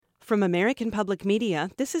From American Public Media,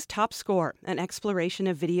 this is Top Score, an exploration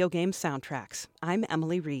of video game soundtracks. I'm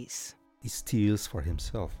Emily Reese. He steals for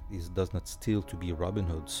himself. He does not steal to be Robin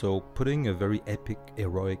Hood. So putting a very epic,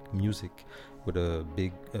 heroic music with a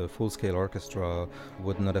big full-scale orchestra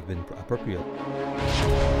would not have been appropriate.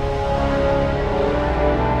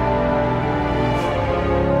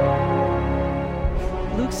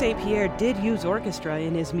 Luc St. Pierre did use orchestra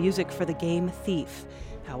in his music for the game Thief.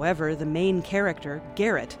 However, the main character,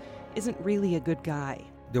 Garrett, isn't really a good guy.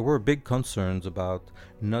 There were big concerns about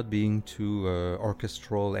not being too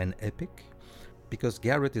orchestral and epic, because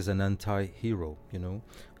Garrett is an anti-hero,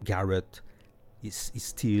 Garrett, he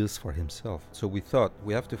steals for himself. So we thought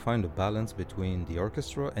we have to find a balance between the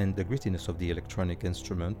orchestra and the grittiness of the electronic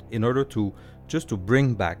instrument in order to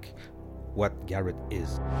bring back what Garrett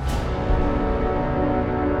is.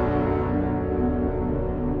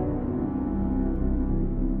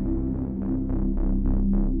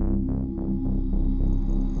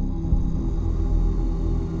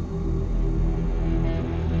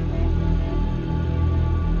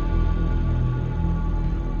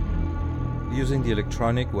 Using the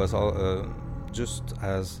electronic was just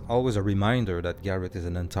as always a reminder that Garrett is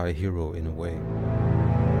an anti-hero in a way.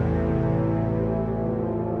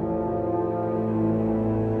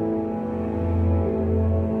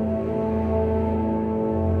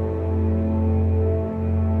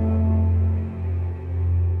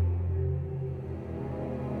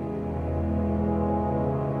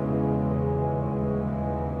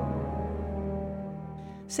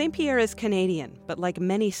 St. Pierre is Canadian, but like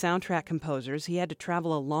many soundtrack composers, he had to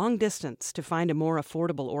travel a long distance to find a more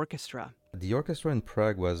affordable orchestra. The orchestra in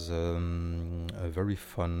Prague was a very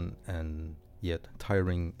fun and yet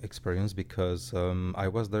tiring experience because I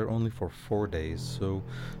was there only for 4 days, so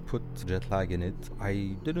put jet lag in it.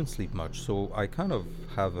 I didn't sleep much, so I kind of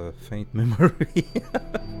have a faint memory.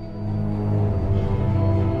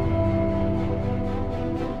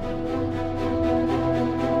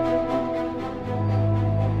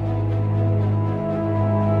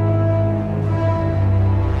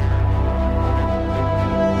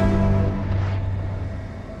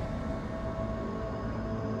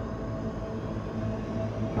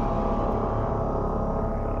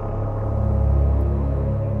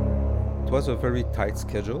 It was a very tight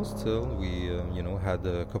schedule still. We had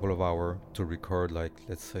a couple of hours to record, like,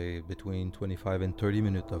 let's say, between 25 and 30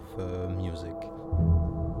 minutes of music.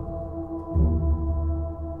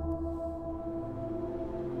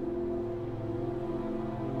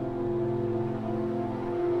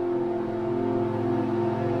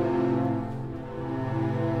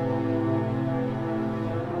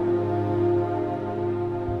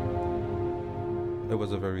 It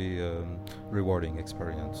was a very rewarding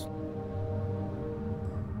experience.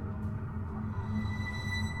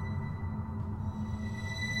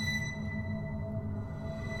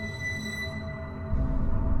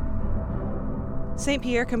 St.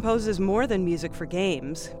 Pierre composes more than music for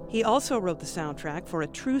games. He also wrote the soundtrack for a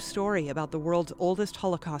true story about the world's oldest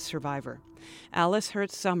Holocaust survivor. Alice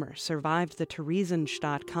Herz-Sommer survived the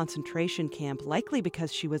Theresienstadt concentration camp likely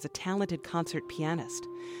because she was a talented concert pianist.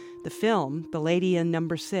 The film, The Lady in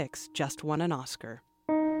Number 6, just won an Oscar.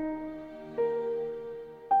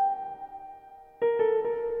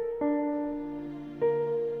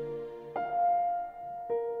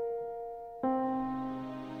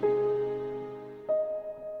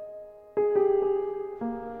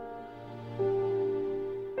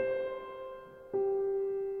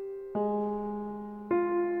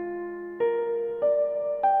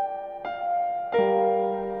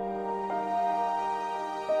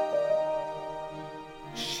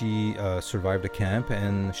 She survived the camp,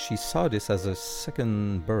 and she saw this as a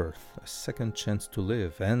second birth, a second chance to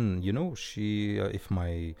live. And, she, if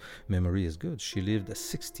my memory is good, she lived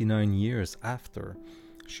 69 years after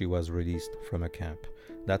she was released from a camp.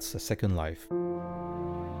 That's a second life.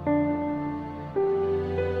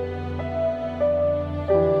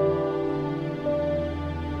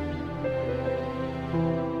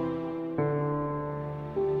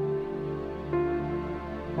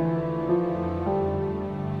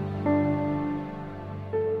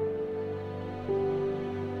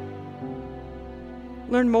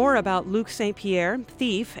 Learn more about Luc St. Pierre,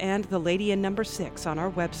 Thief, and The Lady in Number 6 on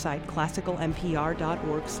our website,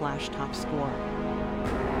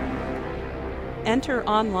 classicalmpr.org/topscore. Enter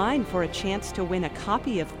online for a chance to win a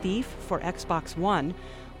copy of Thief for Xbox One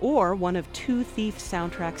or one of 2 Thief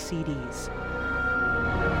soundtrack CDs.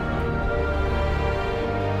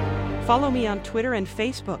 Follow me on Twitter and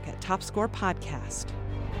Facebook at TopScore Podcast.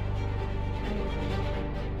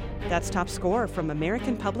 That's Top Score from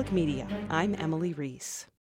American Public Media. I'm Emily Reese.